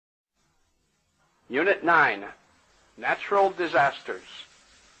Unit 9, Natural Disasters.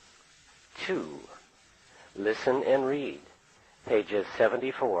 2. Listen and read, pages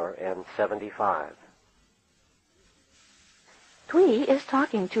 74 and 75. Twee is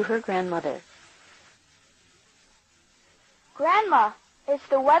talking to her grandmother. Grandma, it's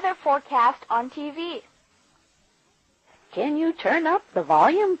the weather forecast on TV. Can you turn up the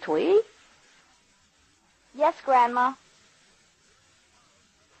volume, Twee? Yes, Grandma.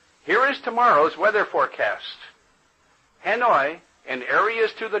 Here is tomorrow's weather forecast. Hanoi and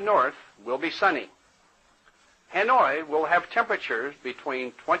areas to the north will be sunny. Hanoi will have temperatures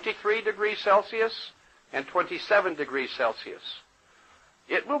between 23 degrees Celsius and 27 degrees Celsius.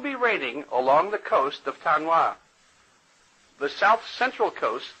 It will be raining along the coast of Tanwa. The south central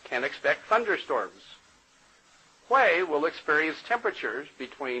coast can expect thunderstorms. Hue will experience temperatures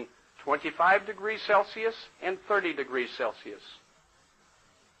between 25 degrees Celsius and 30 degrees Celsius.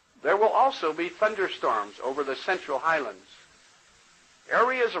 There will also be thunderstorms over the central highlands.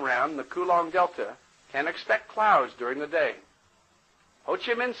 Areas around the Kulong Delta can expect clouds during the day. Ho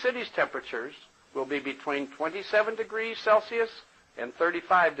Chi Minh City's temperatures will be between 27 degrees Celsius and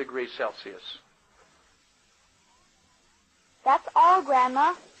 35 degrees Celsius. That's all,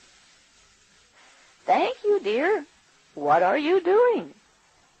 Grandma. Thank you, dear. What are you doing?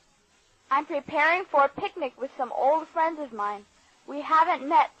 I'm preparing for a picnic with some old friends of mine. We haven't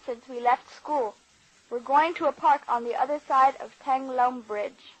met since we left school. We're going to a park on the other side of Tang Lom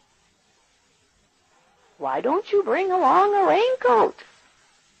Bridge. Why don't you bring along a raincoat?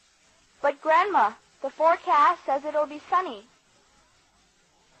 But, Grandma, the forecast says it'll be sunny.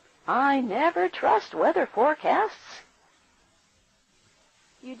 I never trust weather forecasts.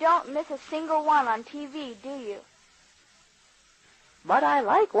 You don't miss a single one on TV, do you? But I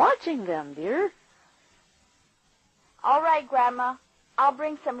like watching them, dear. All right, Grandma. I'll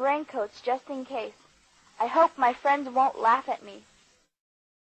bring some raincoats just in case. I hope my friends won't laugh at me.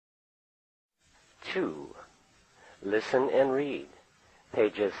 2. Listen and read,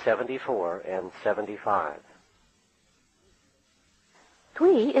 pages 74 and 75.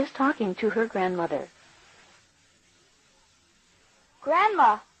 Twee is talking to her grandmother.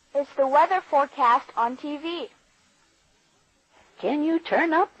 Grandma, it's the weather forecast on TV. Can you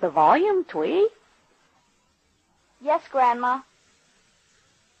turn up the volume, Twee? Yes, Grandma.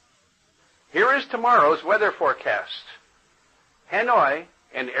 Here is tomorrow's weather forecast. Hanoi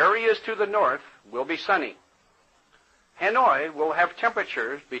and areas to the north will be sunny. Hanoi will have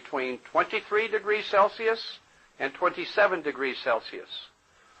temperatures between 23 degrees Celsius and 27 degrees Celsius.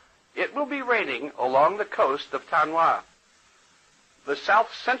 It will be raining along the coast of Tanwa. The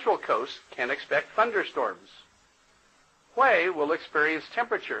south central coast can expect thunderstorms. Hue will experience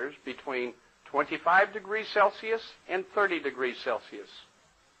temperatures between 25 degrees Celsius and 30 degrees Celsius.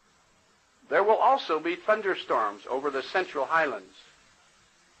 There will also be thunderstorms over the central highlands.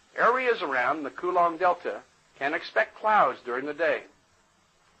 Areas around the Kulong Delta can expect clouds during the day.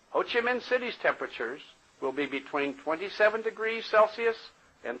 Ho Chi Minh City's temperatures will be between 27 degrees Celsius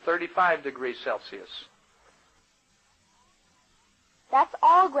and 35 degrees Celsius. That's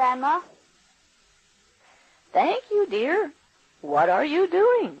all, Grandma. Thank you, dear. What are you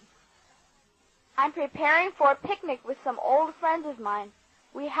doing? I'm preparing for a picnic with some old friends of mine.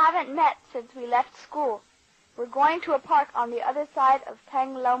 We haven't met since we left school. We're going to a park on the other side of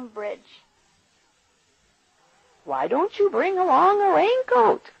Tang Lom Bridge. Why don't you bring along a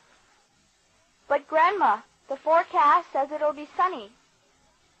raincoat? But, Grandma, the forecast says it'll be sunny.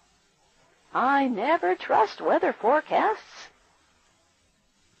 I never trust weather forecasts.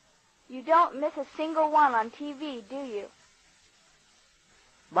 You don't miss a single one on TV, do you?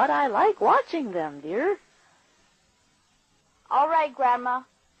 But I like watching them, dear. All right, Grandma.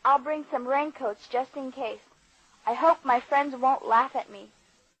 I'll bring some raincoats just in case. I hope my friends won't laugh at me.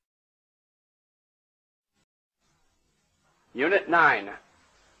 Unit 9,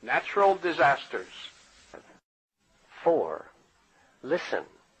 Natural Disasters. 4. Listen,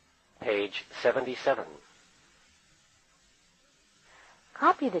 page 77.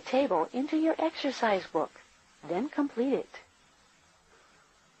 Copy the table into your exercise book, then complete it.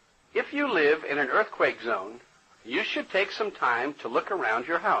 If you live in an earthquake zone, you should take some time to look around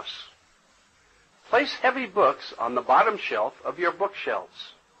your house. Place heavy books on the bottom shelf of your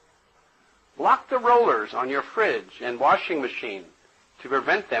bookshelves. Block the rollers on your fridge and washing machine to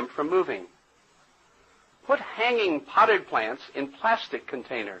prevent them from moving. Put hanging potted plants in plastic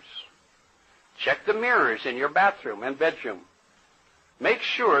containers. Check the mirrors in your bathroom and bedroom. Make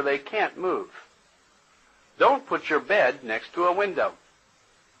sure they can't move. Don't put your bed next to a window.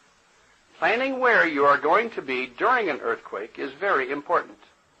 Planning where you are going to be during an earthquake is very important.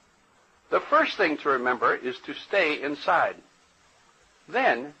 The first thing to remember is to stay inside.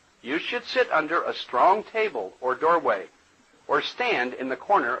 Then, you should sit under a strong table or doorway, or stand in the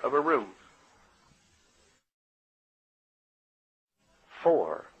corner of a room.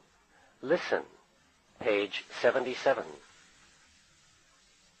 4. Listen. Page 77.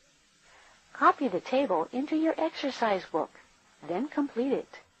 Copy the table into your exercise book, then complete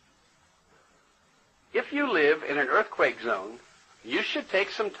it. If you live in an earthquake zone, you should take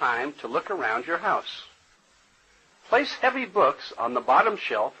some time to look around your house. Place heavy books on the bottom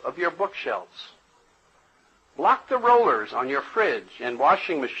shelf of your bookshelves. Block the rollers on your fridge and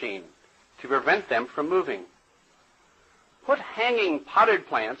washing machine to prevent them from moving. Put hanging potted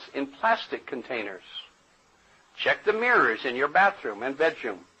plants in plastic containers. Check the mirrors in your bathroom and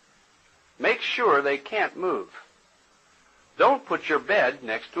bedroom. Make sure they can't move. Don't put your bed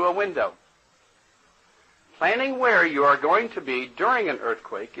next to a window. Planning where you are going to be during an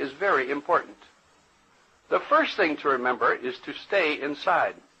earthquake is very important. The first thing to remember is to stay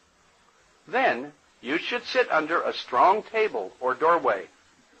inside. Then, you should sit under a strong table or doorway,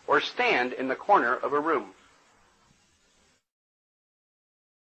 or stand in the corner of a room.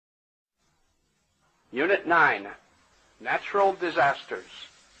 Unit 9, Natural Disasters.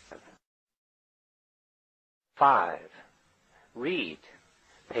 5. Read.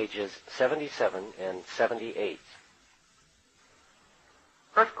 Pages 77 and 78.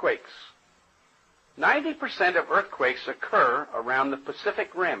 Earthquakes. 90% of earthquakes occur around the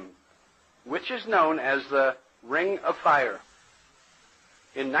Pacific Rim, which is known as the Ring of Fire.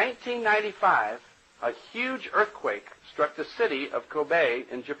 In 1995, a huge earthquake struck the city of Kobe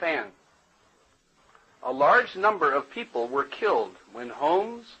in Japan. A large number of people were killed when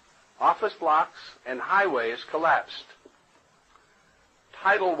homes, office blocks, and highways collapsed.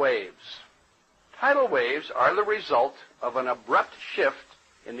 Tidal waves. Tidal waves are the result of an abrupt shift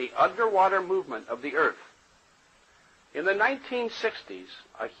in the underwater movement of the Earth. In the 1960s,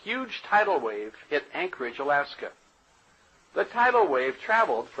 a huge tidal wave hit Anchorage, Alaska. The tidal wave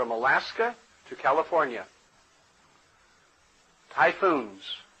traveled from Alaska to California. Typhoons.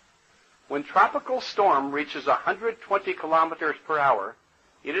 When tropical storm reaches 120 kilometers per hour,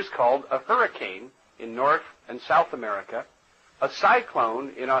 it is called a hurricane in North and South America, a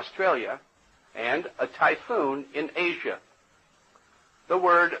cyclone in Australia, and a typhoon in Asia. The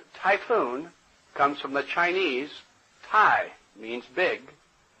word typhoon comes from the Chinese tai means big,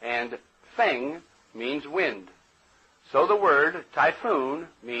 and feng means wind. So the word typhoon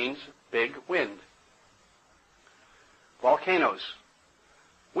means big wind. Volcanoes.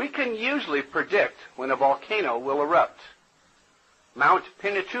 We can usually predict when a volcano will erupt. Mount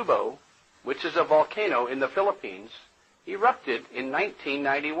Pinatubo, which is a volcano in the Philippines, erupted in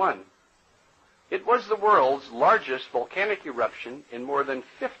 1991. It was the world's largest volcanic eruption in more than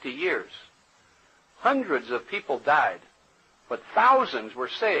 50 years. Hundreds of people died, but thousands were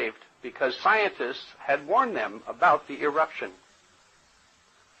saved because scientists had warned them about the eruption.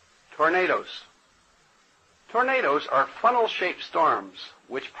 Tornadoes. Tornadoes are funnel-shaped storms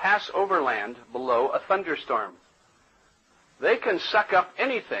which pass over land below a thunderstorm. They can suck up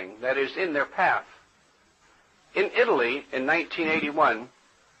anything that is in their path. In Italy in 1981,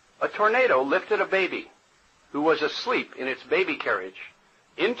 a tornado lifted a baby, who was asleep in its baby carriage,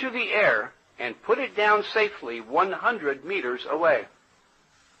 into the air and put it down safely 100 meters away.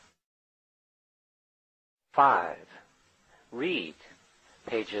 5. Read.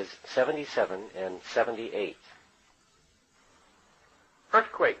 Pages 77 and 78.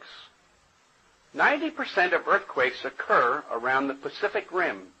 Earthquakes. 90% of earthquakes occur around the Pacific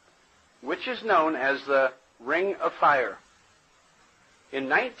Rim, which is known as the Ring of Fire. In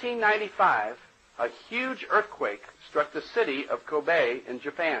 1995, a huge earthquake struck the city of Kobe in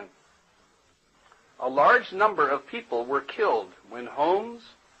Japan. A large number of people were killed when homes,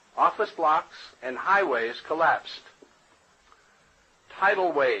 office blocks, and highways collapsed.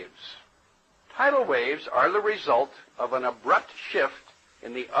 Tidal waves. Tidal waves are the result of an abrupt shift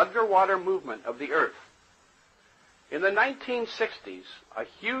in the underwater movement of the Earth. In the 1960s, a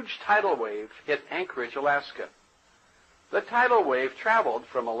huge tidal wave hit Anchorage, Alaska. The tidal wave traveled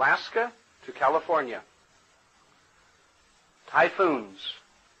from Alaska to California. Typhoons.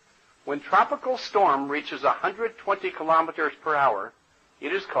 When tropical storm reaches 120 kilometers per hour,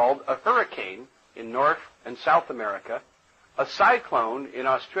 it is called a hurricane in North and South America, a cyclone in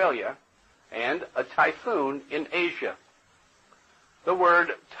Australia, and a typhoon in Asia. The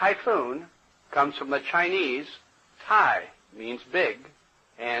word typhoon comes from the Chinese tai means big,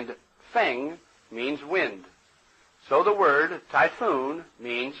 and feng means wind. So the word typhoon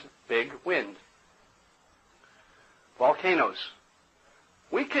means big wind. Volcanoes.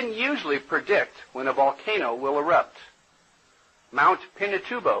 We can usually predict when a volcano will erupt. Mount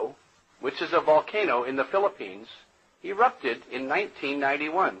Pinatubo, which is a volcano in the Philippines, erupted in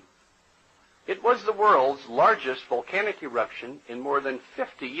 1991. It was the world's largest volcanic eruption in more than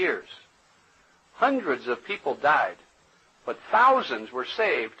 50 years. Hundreds of people died, but thousands were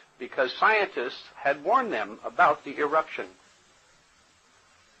saved because scientists had warned them about the eruption.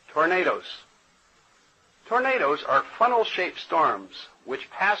 Tornadoes. Tornadoes are funnel-shaped storms which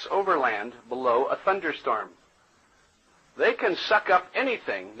pass over land below a thunderstorm. They can suck up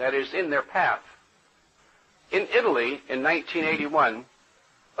anything that is in their path. In Italy in 1981,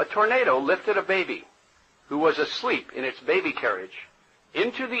 a tornado lifted a baby who was asleep in its baby carriage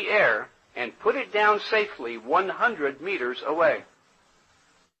into the air and put it down safely 100 meters away.